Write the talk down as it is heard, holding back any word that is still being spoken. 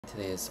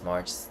Today is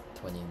March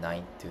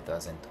 29th,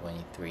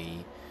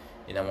 2023.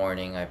 In the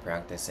morning, I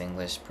practice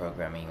English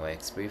programming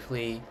works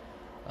briefly.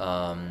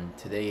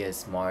 Today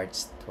is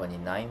March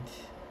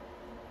 29th,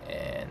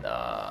 and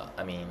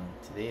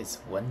today is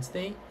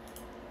Wednesday.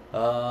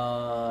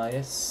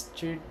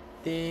 Yesterday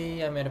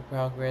I made a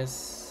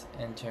progress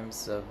in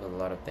terms of a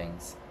lot of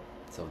things,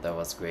 so that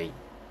was great.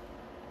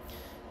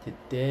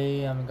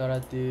 Today I'm gonna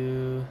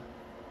do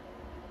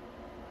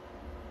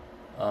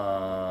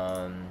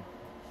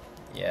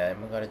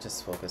I'm gonna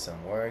just focus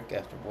on work.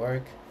 After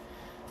work,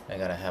 I'm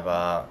gonna have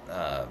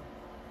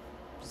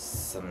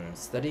some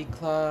study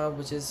club,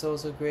 which is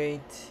also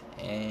great.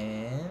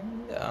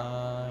 And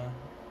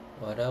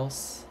what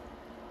else?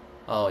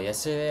 Oh,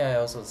 yesterday I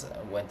also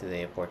went to the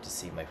airport to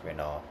see my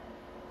friend off.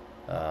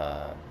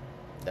 That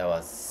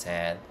was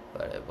sad,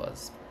 but it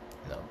was,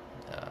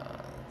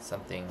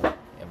 something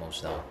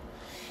emotional.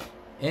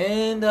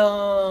 And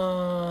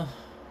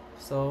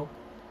so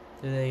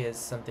today is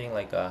something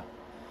like a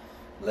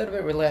little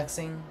bit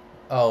relaxing.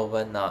 Oh,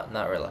 but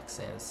not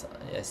relaxing.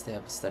 I still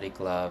have a study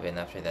club, and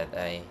after that,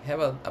 I have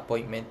an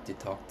appointment to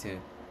talk to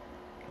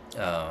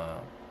my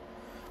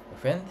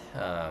friend.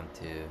 I'm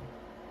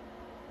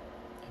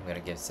gonna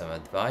give some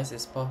advice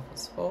as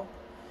possible.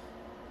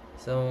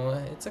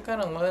 So it's a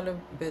kind of little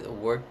bit of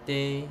work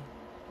day,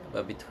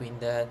 but between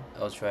that,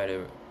 I'll try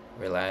to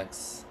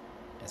relax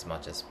as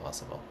much as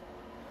possible.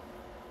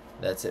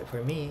 That's it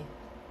for me.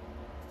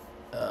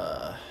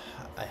 I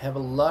have a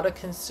lot of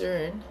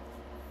concern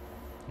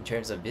in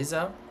terms of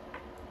visa,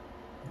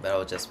 but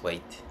I'll just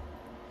wait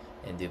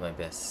and do my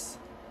best.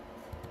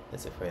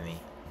 That's it for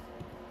me.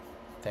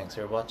 Thanks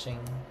for watching.